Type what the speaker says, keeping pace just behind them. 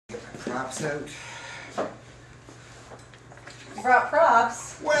props out. You brought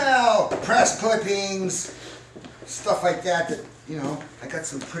props? Well, press clippings, stuff like that, you know, I got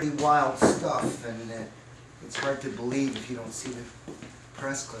some pretty wild stuff, and it's hard to believe if you don't see the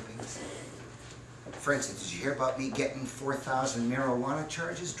press clippings. For instance, did you hear about me getting 4,000 marijuana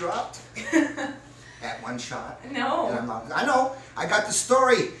charges dropped? At one shot? No. I know, I got the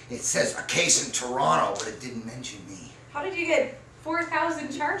story. It says a case in Toronto, but it didn't mention me. How did you get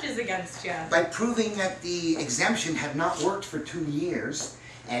 4,000 charges against you? By proving that the exemption had not worked for 2 years,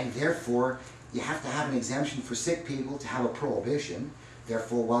 and therefore you have to have an exemption for sick people to have a prohibition.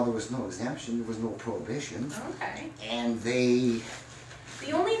 Therefore, while there was no exemption, there was no prohibition. Okay. And they...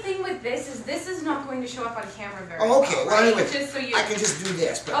 The only thing with this is not going to show up on camera very Oh, okay. Well, right? anyway, just so you... I can just do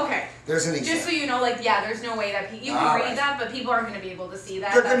this, but okay. There's an example. Just so you know, like, yeah, there's no way that you can All read right. that, but people aren't going to be able to see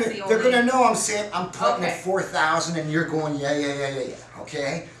that. They're gonna know I'm saying I'm putting Okay. at 4,000, and you're going yeah.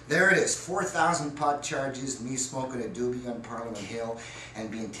 Okay, there it is. 4,000 pot charges. Me smoking a doobie on Parliament Hill, and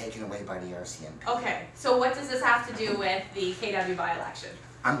being taken away by the RCMP. Okay. So what does this have to do with the KW by-election?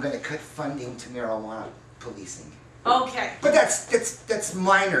 I'm gonna cut funding to marijuana policing. Okay. But that's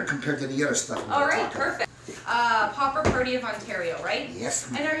minor compared to the other stuff. All right. Perfect. Pauper Party of Ontario, right? Yes.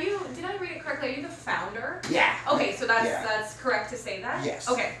 And are you? Did I read it correctly? Are you the founder? Yeah. Okay. So that's correct to say that. Yes.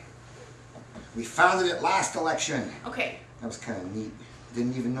 Okay. We founded it last election. Okay. That was kind of neat.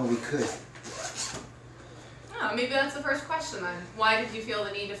 Didn't even know we could. Oh, maybe that's the first question then. Why did you feel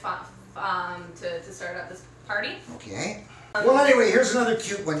the need to start up this party? Okay. Well, anyway, here's another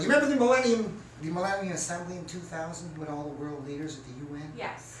cute one. You remember the Millennium Assembly in 2000 with all the world leaders at the UN?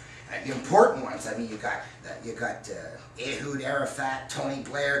 Yes. The important ones. I mean, you got Ehud Arafat, Tony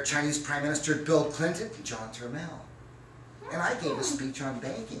Blair, Chinese Prime Minister Bill Clinton, and John Turmel. And I gave a speech on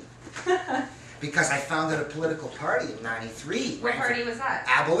banking. Because I founded a political party in '93. What party was that?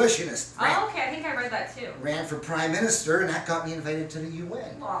 Abolitionist. Oh, okay, I think I read that too. Ran for Prime Minister, and that got me invited to the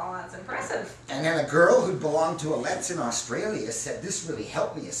UN. Well, that's impressive. And then a girl who belonged to a Let's in Australia said, this really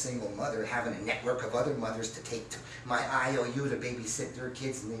helped me, a single mother, having a network of other mothers to take my IOU to babysit their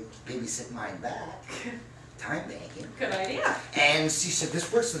kids, and they babysit mine back. Time banking. Good idea. And she said,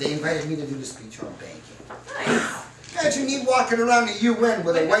 this works, so they invited me to do the speech on banking. Nice. Imagine me walking around the UN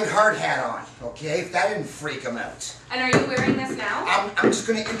with a white hard hat on, okay? If that didn't freak them out. And are you wearing this now? I'm just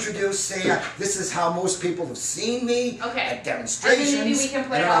going to introduce, say, this is how most people have seen me at demonstrations. And then maybe we can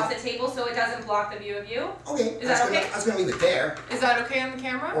put it off the table so it doesn't block the view of you? Okay. Is that okay? I was going to leave it there. Is that okay on the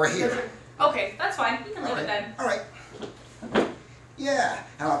camera? Or here. Okay, that's fine. We can leave it then. All right. Yeah,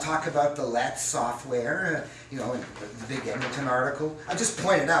 and I'll talk about the Let's software, you know, in the big Edmonton article. I just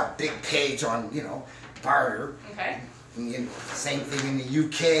pointed out, big page on, you know, barter. Okay. And same thing in the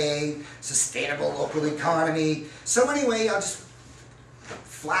UK, sustainable local economy. So anyway, I'll just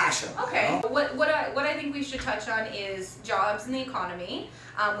flash them. Okay. You know? What I think we should touch on is jobs in the economy.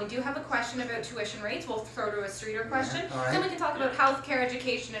 We do have a question about tuition rates. We'll throw to a Streeter question. All right. Then we can talk about healthcare,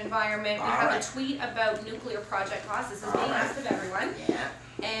 education, environment. We have right. a tweet about nuclear project costs. This is being asked of everyone.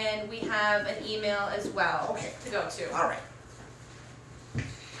 Yeah. And we have an email as well to go to. All right.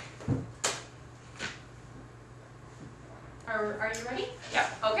 Are you ready? Yeah.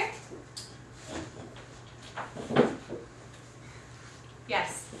 Okay.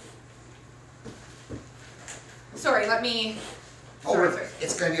 Yes. Sorry, let me... Sorry.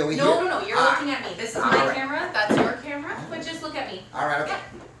 It's going to be over here. No, you're looking at me. This is my right. camera, that's your camera, but just look at me. All right, okay.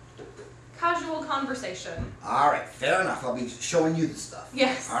 Yeah. Casual conversation. All right, fair enough. I'll be showing you the stuff.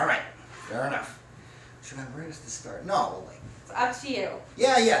 Yes. All right, fair enough. Where does this start? No, we'll wait. It's up to you.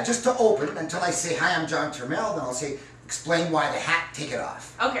 Yeah, just to open, until I say, hi, I'm John Turmel, then I'll say, explain why the hat, take it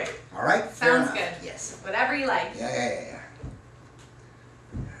off. Okay. All right? Fair Sounds enough. good. Yes. Whatever you like. Yeah.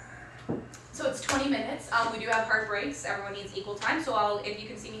 So it's 20 minutes. We do have hard breaks. Everyone needs equal time. So if you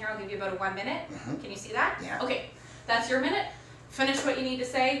can see me here, I'll give you about a 1 minute. Can you see that? Yeah. Okay. That's your minute. Finish what you need to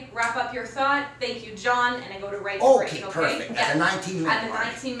say. Wrap up your thought. Thank you, John. And I go to right to break. Okay, perfect. At the 19-minute mark.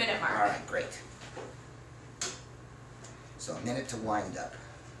 At the 19-minute mark. All right, great. So a minute to wind up.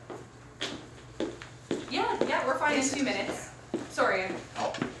 Yeah, we're fine in 2 minutes. Sorry.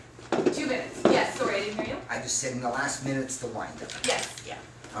 Oh. 2 minutes. Yes, sorry, I didn't hear you. I just said in the last minutes to wind up. Yes, yeah.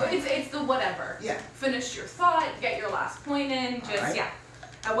 All right. It's the whatever. Yeah. Finish your thought, get your last point in, just, right. yeah.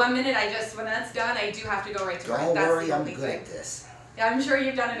 At 1 minute, when that's done, I do have to go right to break. Don't That's worry, the I'm only good thing. at this. Yeah, I'm sure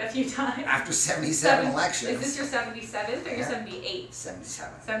you've done it a few times. After 77 elections. Is this your 77th or your Yeah. 78th?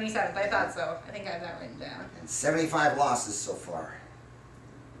 77. 77th, I thought so. I think I have that written down. And 75 losses so far.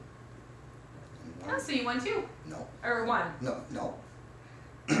 Oh, so you won 2? No. Or 1? No.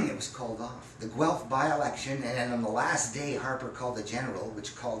 it was called off. The Guelph by-election, and then on the last day, Harper called the general,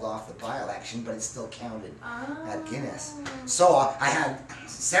 which called off the by-election, but it still counted at Guinness. So I had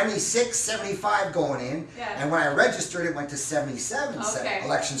 76, 75 going in, and when I registered, it went to 77.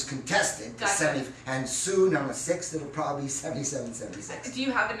 Elections contested, to 70, and soon on the 6th, it'll probably be 77, 76. Do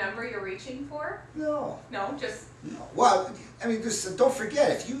you have a number you're reaching for? No. No, just... No. Well, I mean, just, don't forget,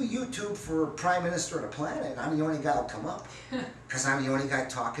 if you YouTube for Prime Minister of the Planet, I'm the only guy that'll come up. Because I'm the only guy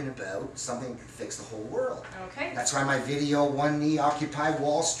talking about something that can fix the whole world. Okay. That's why my video won the Occupy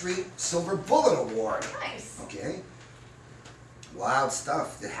Wall Street Silver Bullet Award. Nice. Okay? Wild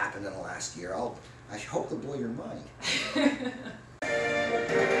stuff that happened in the last year. I hope to blow your mind.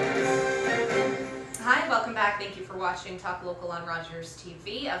 Hi, welcome back. Thank you for watching Talk Local on Rogers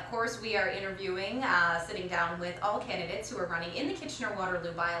TV. Of course, we are interviewing, sitting down with all candidates who are running in the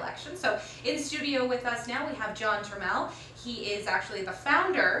Kitchener-Waterloo by-election. So in studio with us now, we have John Turmel. He is actually the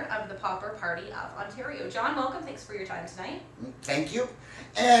founder of the Pauper Party of Ontario. John, welcome. Thanks for your time tonight. Thank you.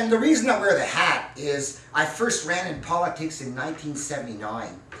 And the reason I wear the hat is I first ran in politics in 1979.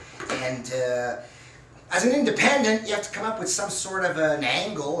 And as an independent, you have to come up with some sort of an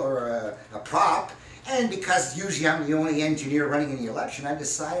angle or a prop. And because usually I'm the only engineer running in the election, I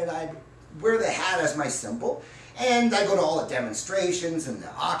decided I'd wear the hat as my symbol. And I go to all the demonstrations and the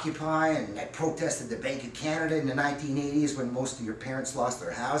Occupy, and I protested the Bank of Canada in the 1980s when most of your parents lost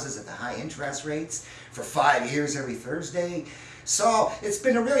their houses at the high interest rates for 5 years every Thursday. So it's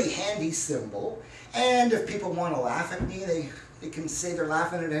been a really handy symbol. And if people want to laugh at me, they can say they're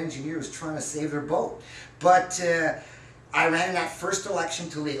laughing at engineers trying to save their boat. But I ran in that first election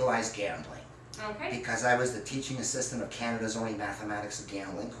to legalize gambling. Okay. Because I was the teaching assistant of Canada's only mathematics of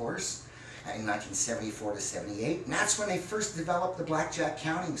gambling course in 1974 to 78. And that's when they first developed the blackjack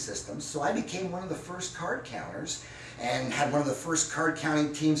counting system. So I became one of the first card counters and had one of the first card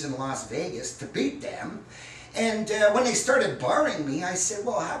counting teams in Las Vegas to beat them. And when they started barring me, I said,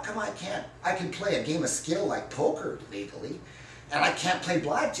 well, how come I can play a game of skill like poker legally, and I can't play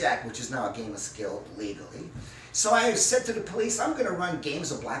blackjack, which is now a game of skill legally. So I said to the police, I'm going to run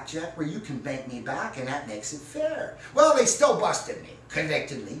games of blackjack where you can bank me back, and that makes it fair. Well, they still busted me,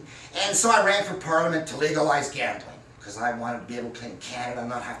 convicted me, and so I ran for Parliament to legalize gambling, because I wanted to be able to play in Canada and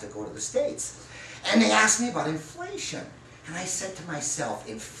not have to go to the States. And they asked me about inflation, and I said to myself,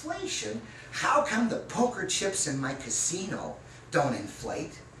 inflation? How come the poker chips in my casino don't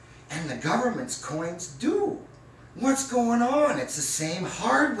inflate, and the government's coins do? What's going on? It's the same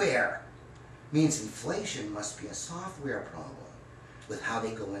hardware. Means inflation must be a software problem with how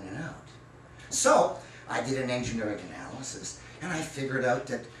they go in and out. So I did an engineering analysis, and I figured out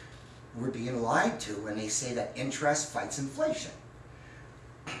that we're being lied to when they say that interest fights inflation.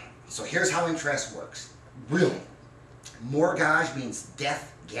 So here's how interest works. Really. Mortgage means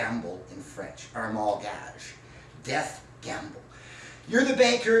death gamble in French, or mortgage. Death gamble. You're the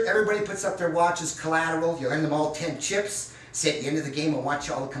banker, everybody puts up their watch as collateral, you lend them all 10 chips. Say at the end of the game, I want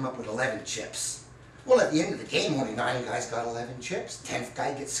you all to come up with 11 chips. Well, at the end of the game, only 9 guys got 11 chips. 10th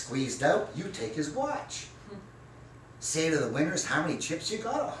guy gets squeezed out, you take his watch. Say to the winners, how many chips you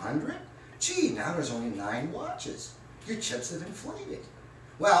got? 100? Gee, now there's only 9 watches. Your chips have inflated.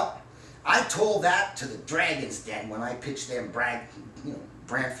 Well, I told that to the Dragon's Den when I pitched them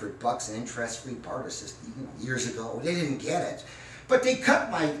Brantford Bucks and interest-free barter system years ago. They didn't get it. But they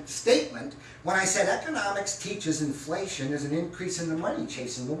cut my statement when I said economics teaches inflation is an increase in the money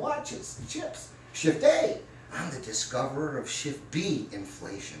chasing the watches, the chips. Shift A, I'm the discoverer of Shift B,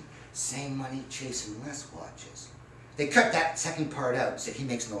 inflation. Same money chasing less watches. They cut that second part out, said he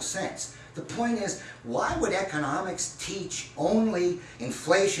makes no sense. The point is, why would economics teach only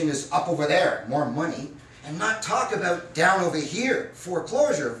inflation is up over there, more money, and not talk about down over here,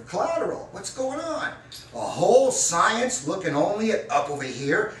 foreclosure of collateral? What's going on? A whole science looking only at up over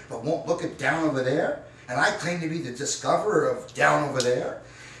here, but won't look at down over there? And I claim to be the discoverer of down over there?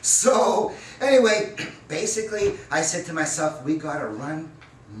 So, anyway, basically, I said to myself, we gotta run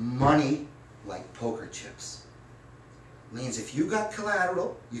money like poker chips. Means if you got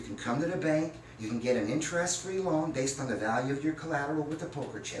collateral, you can come to the bank, you can get an interest-free loan based on the value of your collateral with the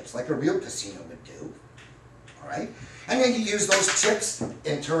poker chips, like a real casino would do. All right? And then you use those chips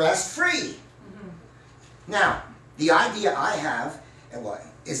interest-free. Now, the idea I have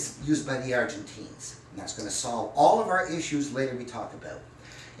is used by the Argentines. And that's going to solve all of our issues later we talk about.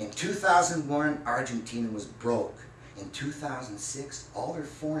 In 2001, Argentina was broke. In 2006, all their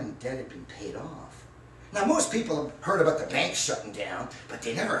foreign debt had been paid off. Now, most people have heard about the banks shutting down, but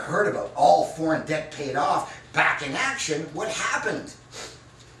they never heard about all foreign debt paid off. Back in action, what happened?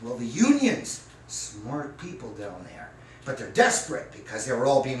 Well, the unions, smart people down there, But they're desperate because they were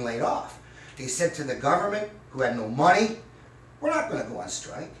all being laid off. They said to the government, who had no money, we're not going to go on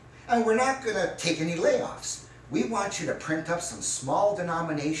strike, and we're not going to take any layoffs. We want you to print up some small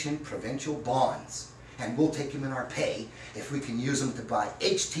denomination provincial bonds, and we'll take them in our pay if we can use them to buy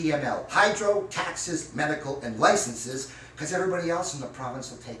HTML, hydro, taxes, medical, and licenses, because everybody else in the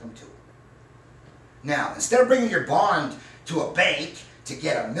province will take them too. Now, instead of bringing your bond to a bank to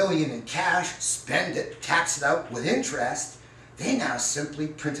get $1 million in cash, spend it, tax it out with interest, they now simply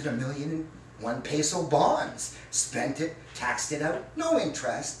printed $1 million in 1 peso bonds, spent it, taxed it out, no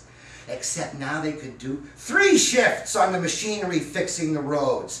interest, except now they could do 3 shifts on the machinery fixing the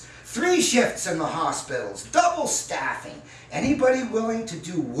roads, 3 shifts in the hospitals, double staffing. Anybody willing to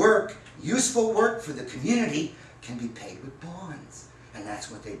do work, useful work for the community, can be paid with bonds. And that's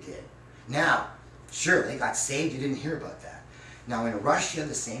what they did. Now, sure, they got saved, you didn't hear about that. Now in Russia,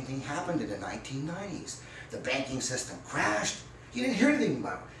 the same thing happened in the 1990s. The banking system crashed, you didn't hear anything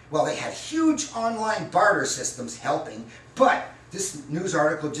about it. Well, they had huge online barter systems helping, but this news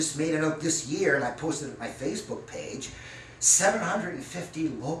article just made it out this year, and I posted it on my Facebook page. 750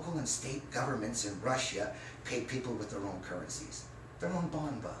 local and state governments in Russia paid people with their own currencies, their own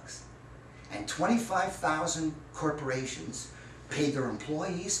bond bucks. And 25,000 corporations paid their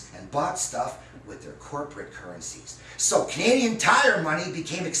employees and bought stuff with their corporate currencies. So Canadian Tire money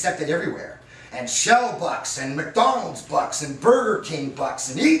became accepted everywhere. And Shell bucks, and McDonald's bucks, and Burger King bucks,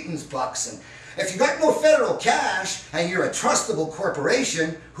 and Eaton's bucks. And if you got no federal cash, and you're a trustable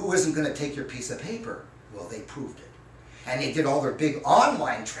corporation, who isn't going to take your piece of paper? Well, they proved it. And they did all their big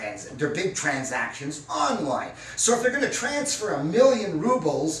online transactions online. So if they're going to transfer 1 million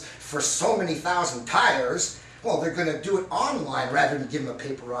rubles for so many thousand tires, well, they're going to do it online rather than give them a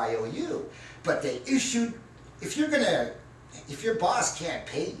paper IOU. But they issued, if your boss can't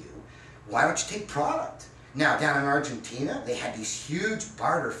pay you, why don't you take product? Now, down in Argentina, they had these huge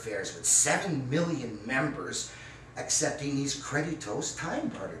barter fairs with 7 million members accepting these Creditos time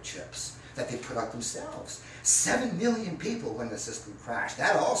barter chips that they put out themselves. 7 million people when the system crashed.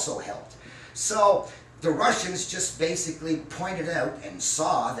 That also helped. So the Russians just basically pointed out and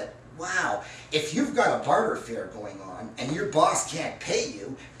saw that, wow, if you've got a barter fair going on and your boss can't pay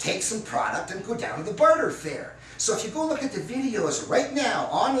you, take some product and go down to the barter fair. So if you go look at the videos right now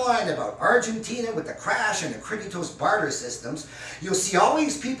online about Argentina with the crash and the Creditos barter systems, you'll see all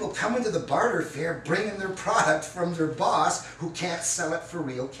these people coming to the barter fair bringing their product from their boss who can't sell it for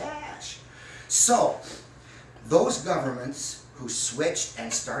real cash. So those governments who switched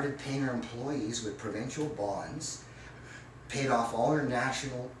and started paying their employees with provincial bonds paid off all their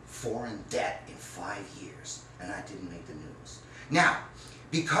national foreign debt in 5 years, and that didn't make the news. Now,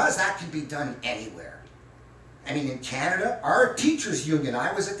 because that can be done anywhere, I mean, in Canada, our teachers union,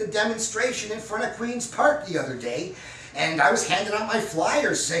 I was at the demonstration in front of Queen's Park the other day, and I was handing out my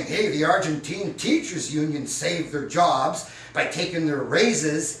flyers saying, hey, the Argentine teachers union saved their jobs by taking their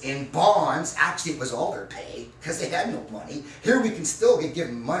raises in bonds. Actually, it was all their pay, because they had no money. Here we can still give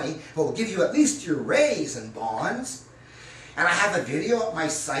them money, but we'll give you at least your raise in bonds. And I have a video at my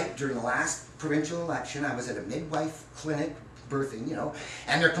site during the last provincial election. I was at a midwife clinic, birthing, you know,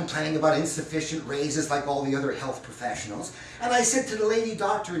 and they're complaining about insufficient raises like all the other health professionals. And I said to the lady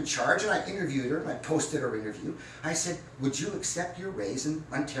doctor in charge, and I interviewed her, and I posted her interview, I said, would you accept your raise in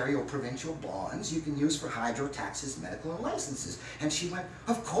Ontario provincial bonds you can use for hydro, taxes, medical, and licenses? And she went,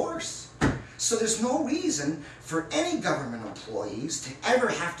 of course. So there's no reason for any government employees to ever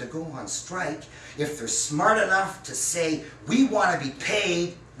have to go on strike if they're smart enough to say, we want to be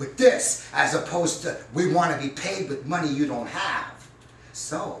paid with this, as opposed to, we want to be paid with money you don't have.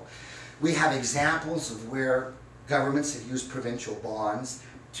 So we have examples of where governments have used provincial bonds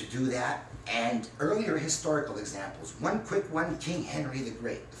to do that, and earlier historical examples. One quick one, King Henry the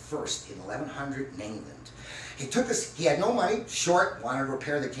Great, the first in 1100 in England. He had no money, short, wanted to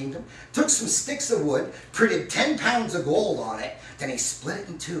repair the kingdom, took some sticks of wood, printed 10 pounds of gold on it, then he split it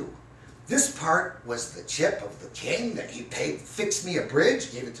in 2. This part was the chip of the king that he paid, fixed me a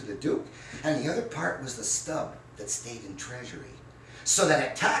bridge, gave it to the duke, and the other part was the stub that stayed in treasury. So that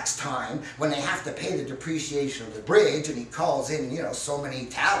at tax time, when they have to pay the depreciation of the bridge, and he calls in, you know, so many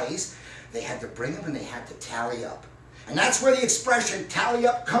tallies, they had to bring them and they had to tally up. And that's where the expression tally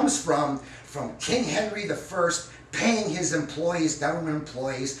up comes from King Henry I paying his employees, government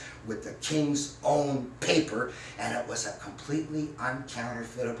employees, with the king's own paper, and it was a completely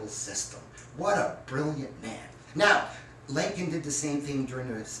uncounterfeitable system. What a brilliant man. Now, Lincoln did the same thing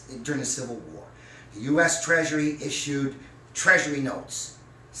during the Civil War. The U.S. Treasury issued treasury notes,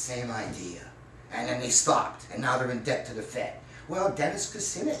 same idea. And then they stopped, and now they're in debt to the Fed. Well, Dennis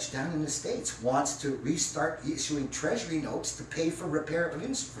Kucinich down in the States wants to restart issuing treasury notes to pay for repair of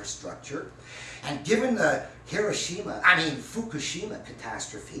infrastructure. And given the Fukushima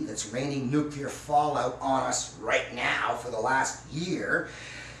catastrophe that's raining nuclear fallout on us right now for the last year,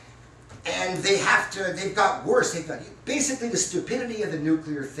 and they've got worse. Basically, the stupidity of the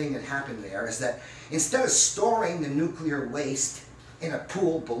nuclear thing that happened there is that instead of storing the nuclear waste in a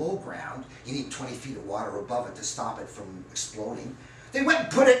pool below ground, you need 20 feet of water above it to stop it from exploding. They went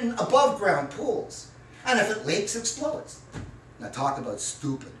and put it in above ground pools. And if it leaks, it explodes. Now talk about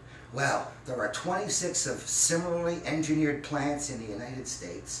stupid. Well, there are 26 of similarly engineered plants in the United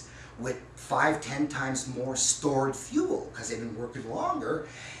States with 5-10 times more stored fuel because they've been working longer.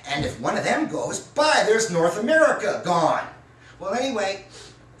 And if one of them goes, there's North America gone. Well, anyway,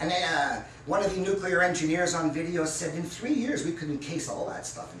 and then one of the nuclear engineers on video said in 3 years we could encase all that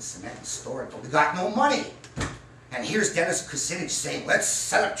stuff in cement and store it, but we got no money. And here's Dennis Kucinich saying, let's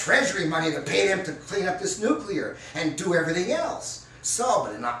set up treasury money to pay them to clean up this nuclear and do everything else. So,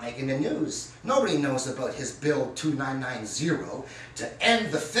 but they're not making the news. Nobody knows about his Bill 2990 to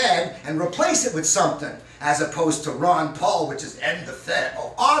end the Fed and replace it with something, as opposed to Ron Paul, which is end the Fed,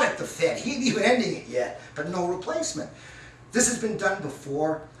 audit the Fed. He ain't even ending it yet, but no replacement. This has been done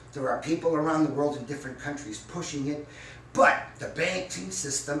before. There are people around the world in different countries pushing it, but the banking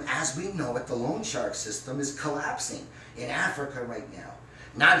system, as we know it, the loan shark system, is collapsing in Africa right now.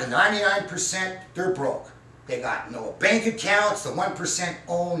 Now the 99%, they're broke. They got no bank accounts, the 1%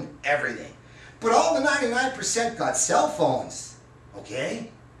 own everything. But all the 99% got cell phones,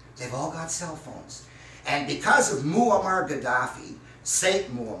 okay? They've all got cell phones. And because of Muammar Gaddafi,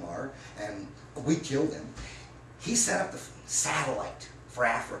 Saint Muammar, and we killed him, he set up the satellite for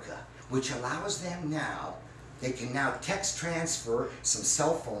Africa, which allows them now, they can now text transfer some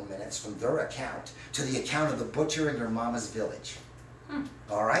cell phone minutes from their account to the account of the butcher in their mama's village.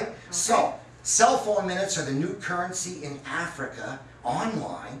 All right? Okay. So, cell phone minutes are the new currency in Africa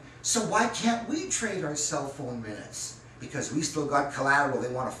online, so why can't we trade our cell phone minutes? Because we still got collateral they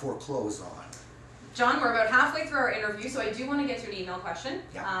want to foreclose on. John, we're about halfway through our interview, so I do want to get to an email question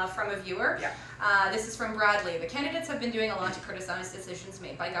from a viewer. This is from Bradley. The candidates have been doing a lot to criticize decisions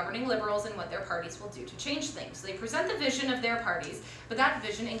made by governing Liberals and what their parties will do to change things. They present the vision of their parties, but that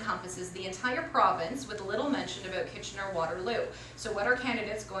vision encompasses the entire province with little mention about Kitchener-Waterloo. So what are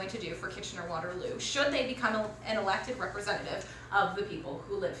candidates going to do for Kitchener-Waterloo should they become an elected representative of the people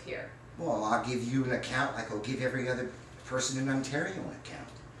who live here? Well, I'll give you an account like I'll give every other person in Ontario an account.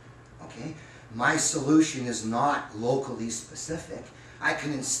 Okay? My solution is not locally specific. I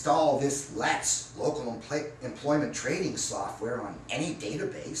can install this LETS, local employment trading software, on any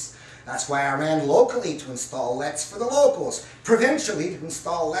database. That's why I ran locally to install LETS for the locals, provincially to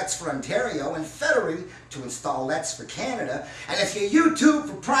install LETS for Ontario, and federally to install LETS for Canada. And if you YouTube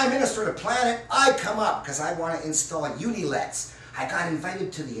for Prime Minister of the Planet, I come up because I want to install UniLETS. I got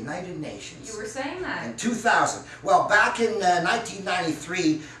invited to the United Nations. You were saying that. In 2000. Well, back in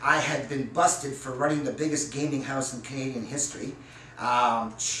 1993, I had been busted for running the biggest gaming house in Canadian history.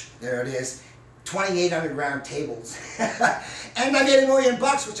 There it is. 28 underground tables. And I made $1 million,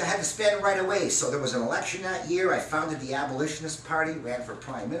 which I had to spend right away. So there was an election that year. I founded the Abolitionist Party, ran for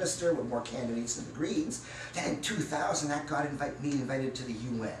Prime Minister with more candidates than the Greens. Then in 2000, that got me invited to the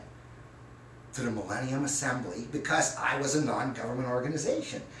UN. To the Millennium Assembly, because I was a non-government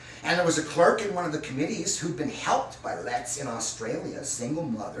organization. And there was a clerk in one of the committees who'd been helped by LETS in Australia, a single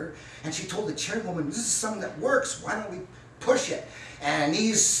mother, and she told the chairwoman, this is something that works, why don't we push it? And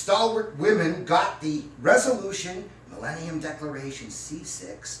these stalwart women got the resolution, Millennium Declaration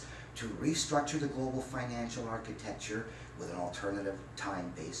C6, to restructure the global financial architecture with an alternative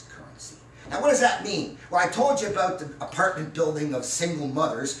time-based currency. Now what does that mean? Well, I told you about the apartment building of single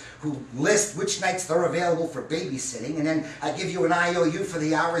mothers who list which nights they're available for babysitting, and then I give you an IOU for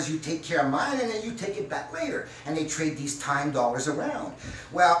the hours you take care of mine, and then you take it back later. And they trade these time dollars around.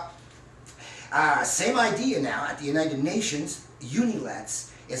 Well, same idea now at the United Nations. UniLETS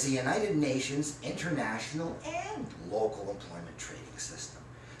is the United Nations international and local employment trading system.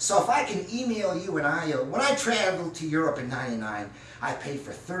 So if I can email you an IOU, when I traveled to Europe in '99, I paid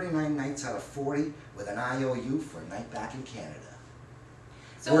for 39 nights out of 40 with an IOU for a night back in Canada.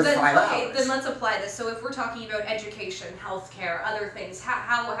 So then, okay, then let's apply this. So if we're talking about education, healthcare, other things,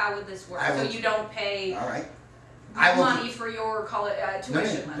 how would this work? So you don't pay money for your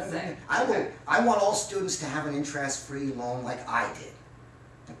tuition, let's say. I want all students to have an interest-free loan like I did,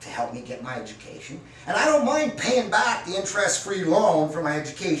 to help me get my education. And I don't mind paying back the interest-free loan for my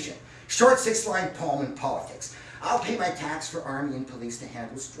education. Short 6-line poem in politics. I'll pay my tax for army and police to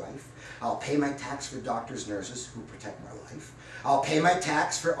handle strife. I'll pay my tax for doctors, nurses who protect my life. I'll pay my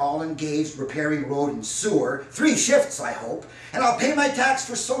tax for all engaged repairing road and sewer, 3 shifts I hope. And I'll pay my tax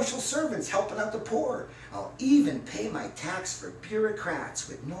for social servants helping out the poor. I'll even pay my tax for bureaucrats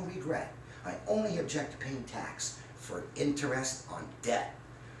with no regret. I only object to paying tax for interest on debt.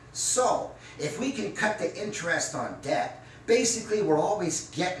 So, if we can cut the interest on debt, basically we're always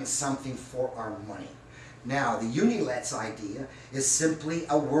getting something for our money. Now, the Unilet's idea is simply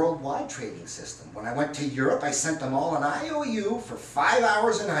a worldwide trading system. When I went to Europe, I sent them all an IOU for 5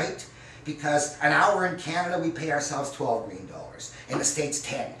 hours a night, because an hour in Canada we pay ourselves $12 green. In the States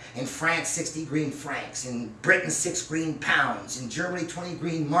 10, in France 60 green francs, in Britain 6 green pounds, in Germany 20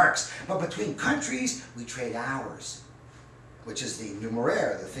 green marks. But between countries we trade hours, which is the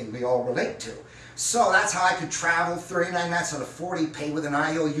numeraire, the thing we all relate to. So that's how I could travel 39 nights out of 40, pay with an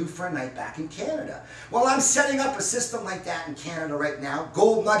IOU for a night back in Canada. Well, I'm setting up a system like that in Canada right now,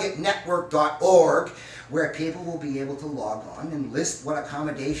 goldnuggetnetwork.org, where people will be able to log on and list what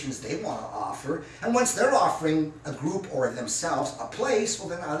accommodations they want to offer. And once they're offering a group or themselves a place, well,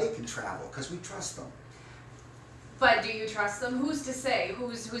 then now they can travel because we trust them. But do you trust them? Who's to say?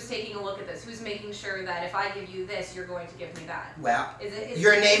 Who's taking a look at this? Who's making sure that if I give you this, you're going to give me that? Well, is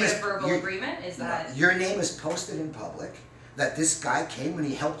your it name a is verbal agreement? Is that your name is posted in public that this guy came and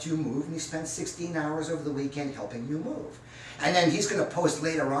he helped you move and he spent 16 hours over the weekend helping you move. And then he's going to post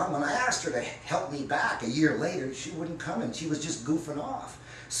later on, when I asked her to help me back a year later, she wouldn't come and she was just goofing off.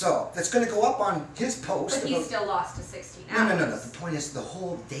 So that's going to go up on his post. But he's still lost to 16 hours. No. The point is the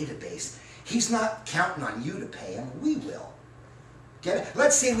whole database. He's not counting on you to pay him. We will. Get it?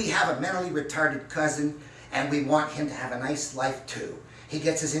 Let's say we have a mentally retarded cousin and we want him to have a nice life too. He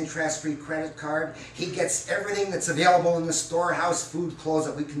gets his interest-free credit card. He gets everything that's available in the storehouse, food, clothes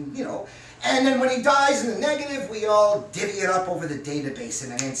that we can, you know. And then when he dies in the negative, we all divvy it up over the database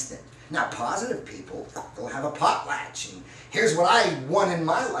in an instant. Now, positive people, they'll have a potlatch. And here's what I won in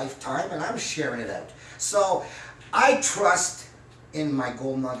my lifetime, and I'm sharing it out. So I trust in my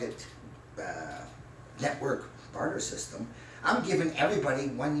Gold Nugget network barter system. I'm giving everybody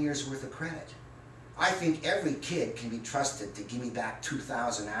 1 year's worth of credit. I think every kid can be trusted to give me back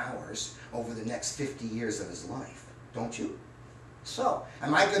 2,000 hours over the next 50 years of his life. Don't you? So,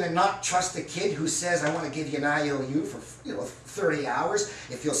 am I going to not trust a kid who says, I want to give you an IOU for 30 hours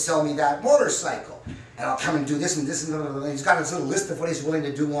if you'll sell me that motorcycle? And I'll come and do this and this and that. He's got his little list of what he's willing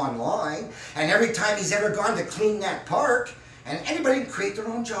to do online. And every time he's ever gone to clean that park, and anybody can create their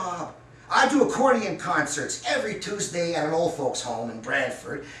own job. I do accordion concerts every Tuesday at an old folks home in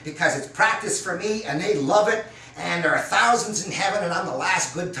Brantford because it's practice for me and they love it, and there are thousands in heaven and I'm the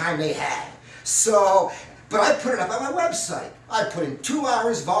last good time they had. So, but I put it up on my website. I put in 2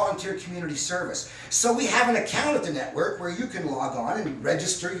 hours volunteer community service. So we have an account at the network where you can log on and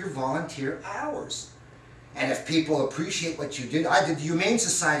register your volunteer hours. And if people appreciate what you did, I did the Humane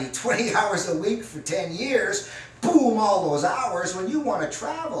Society 20 hours a week for 10 years. Boom, all those hours. When you want to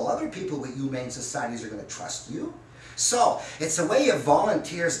travel, other people with humane societies are going to trust you. So, it's a way of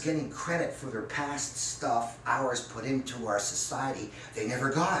volunteers getting credit for their past stuff, hours put into our society they never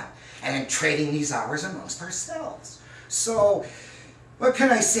got, and then trading these hours amongst ourselves. So, what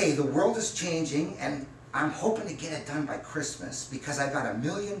can I say? The world is changing, and I'm hoping to get it done by Christmas because I got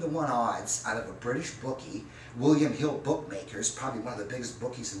 1,000,000 to 1 odds out of a British bookie, William Hill Bookmakers, probably one of the biggest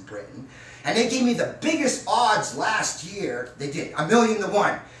bookies in Britain. And they gave me the biggest odds last year. They did, 1,000,000 to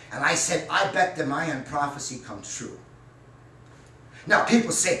 1. And I said, I bet the Mayan prophecy comes true. Now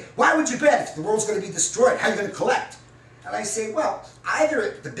people say, why would you bet if the world's going to be destroyed? How are you going to collect? And I say, well,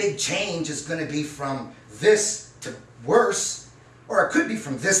 either the big change is going to be from this to worse, or it could be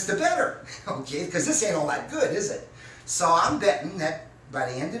from this to better, okay? Because this ain't all that good, is it? So I'm betting that by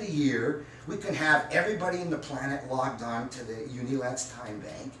the end of the year, we can have everybody in the planet logged on to the Unilet's time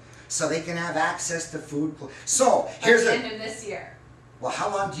bank so they can have access to food. So here's at the end of this year. Well,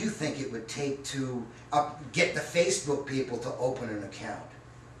 how long do you think it would take to get the Facebook people to open an account?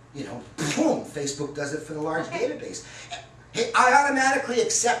 You know, boom, Facebook does it for the large database. Hey, I automatically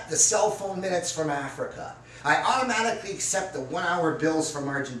accept the cell phone minutes from Africa. I automatically accept the 1 hour bills from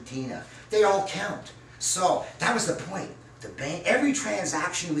Argentina. They all count. So that was the point. The bank, every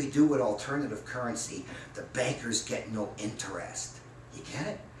transaction we do with alternative currency, the bankers get no interest. You get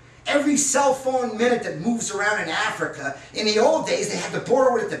it? Every cell phone minute that moves around in Africa, in the old days they had to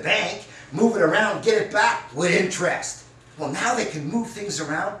borrow it at the bank, move it around, get it back with interest. Well, now they can move things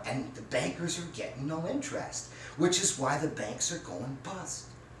around and the bankers are getting no interest, which is why the banks are going bust.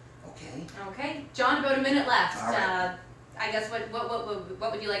 Okay? Okay. John, about a minute left. All right. I guess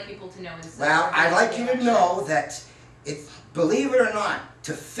what would you like people to know? Well, I'd like you to know that believe it or not,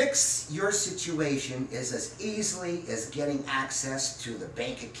 to fix your situation is as easily as getting access to the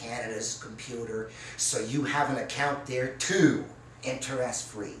Bank of Canada's computer so you have an account there too,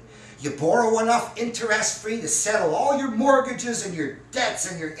 interest-free. You borrow enough interest-free to settle all your mortgages and your debts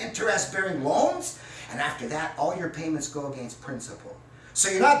and your interest-bearing loans, and after that, all your payments go against principal. So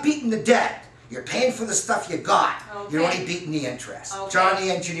you're not beating the debt. You're paying for the stuff you got. Okay. You're only beating the interest. Okay. John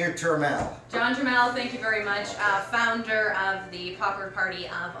the Engineer Turmel. John Turmel, thank you very much. Founder of the Pauper Party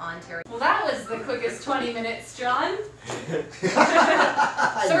of Ontario. Well, that was the quickest 20 minutes, John.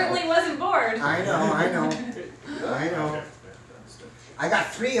 Certainly wasn't bored. I know. I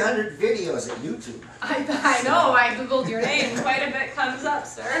got 300 videos at YouTube. I know. I googled your name. Quite a bit comes up,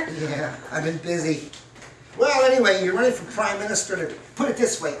 sir. Yeah, I've been busy. Well, anyway, you're running for Prime Minister. To put it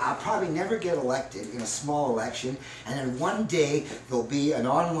this way, I'll probably never get elected in a small election, and then one day there'll be an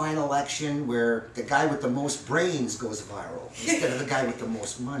online election where the guy with the most brains goes viral instead of the guy with the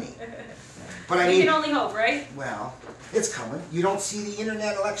most money. But I mean, you can only hope, right? Well, it's coming. You don't see the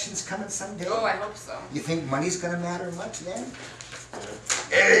internet elections coming someday? Oh, I hope so. You think money's going to matter much then?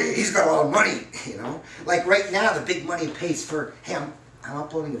 Hey, he's got a lot of money, you know? Like right now, the big money pays for him. I'm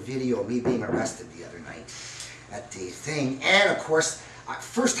uploading a video of me being arrested the other night at the thing. And of course,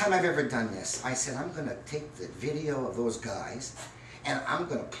 first time I've ever done this, I said I'm going to take the video of those guys and I'm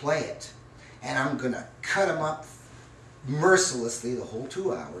going to play it. And I'm going to cut them up mercilessly the whole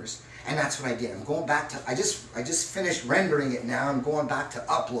 2 hours. And that's what I did. I'm going back to, I just finished rendering it now. I'm going back to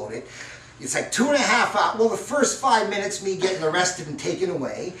upload it. It's like 2.5 hours. Well, the first 5 minutes, me getting arrested and taken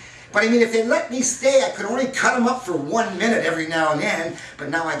away. But I mean, if they let me stay, I could only cut them up for 1 minute every now and then. But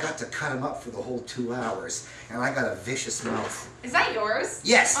now I got to cut them up for the whole 2 hours. And I got a vicious mouth. Is that yours?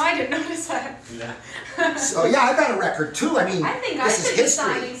 Yes. Oh, I didn't notice that. Yeah. So yeah, I got a record too. I mean, I think this I should is be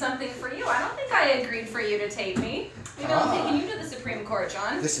history. signing something for you. I don't think I agreed for you to tape me. Maybe I'm taking you to the Supreme Court,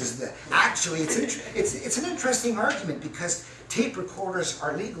 John. This is the actually it's an interesting argument because tape recorders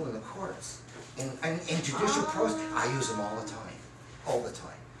are legal in the courts. In judicial process, I use them all the time. All the time.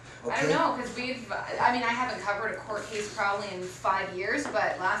 Okay? I don't know, because I mean, I haven't covered a court case probably in 5 years,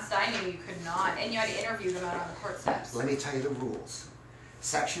 but last I knew you could not, and you had to interview them out on the court steps. Let me tell you the rules.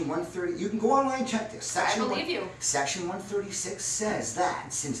 Section 130, you can go online and check this. I believe you. Section 136 says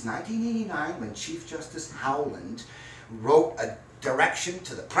that since 1989, when Chief Justice Howland wrote a direction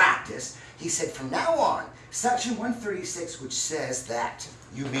to the practice, he said from now on, Section 136, which says that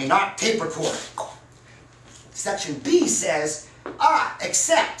you may not tape record. Section B says,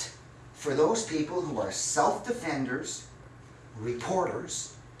 except for those people who are self-defenders,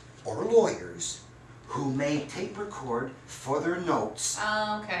 reporters, or lawyers who may tape record for their notes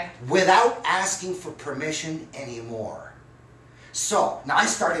without asking for permission anymore. So, now I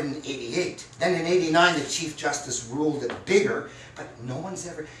started in '88. Then in '89, the Chief Justice ruled it bigger, but no one's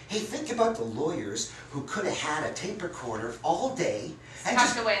ever... Hey, think about the lawyers who could have had a tape recorder all day and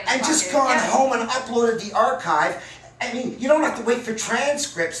just gone home and uploaded the archive. I mean, you don't have to wait for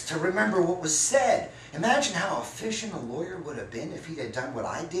transcripts to remember what was said. Imagine how efficient a lawyer would have been if he had done what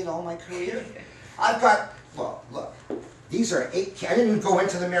I did all my career. I've got, well, look, these are 8, I didn't even go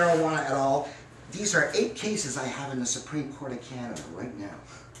into the marijuana at all. These are 8 cases I have in the Supreme Court of Canada right now.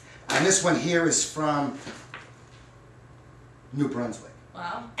 And this one here is from New Brunswick.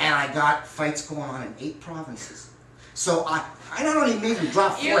 Wow. And I got fights going on in 8 provinces. So I not only made them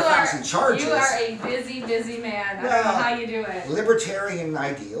drop 4,000 charges. You are a busy, busy man. I don't know how you do it. Libertarian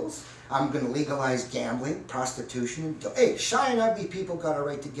ideals. I'm going to legalize gambling, prostitution. Hey, shy and ugly people got a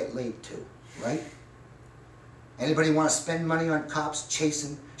right to get laid too, right? Anybody want to spend money on cops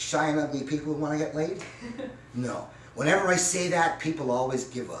chasing shy and ugly people who want to get laid? No. Whenever I say that, people always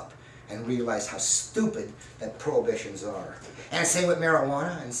give up and realize how stupid that prohibitions are. And same with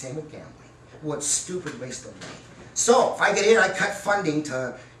marijuana and same with gambling. What stupid waste of money. So, if I get here, I cut funding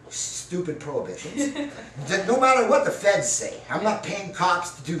to stupid prohibitions. No matter what the feds say, I'm not paying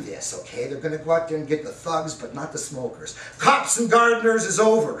cops to do this, okay? They're going to go out there and get the thugs, but not the smokers. Cops and gardeners is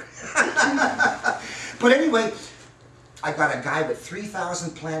over. But anyway, I got a guy with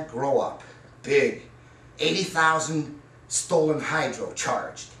 3,000 plant grow-up, big, 80,000 stolen hydro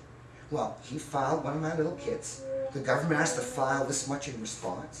charged. Well, he filed one of my little kits. The government has to file this much in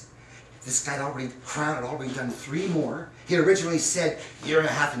response. This guy Crown had already done 3 more. He originally said 1.5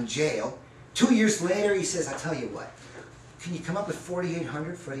 years in jail. 2 years later, he says, I tell you what, can you come up with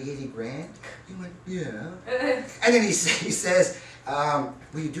 4,800 for the 80 grand? He went, yeah. And then he says,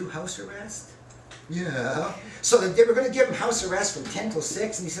 will you do house arrest? Yeah. So they were going to give him house arrest from 10 till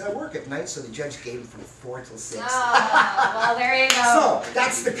 6, and he said, I work at night, so the judge gave him from 4 till 6. Oh, well, there you go. So,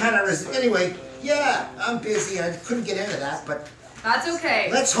 that's the kind of anyway, yeah, I'm busy. I couldn't get into that, but That's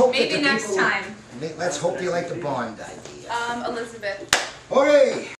okay. let's hope Maybe that the next people, time. let's hope they like the bond idea. Elizabeth. Okay.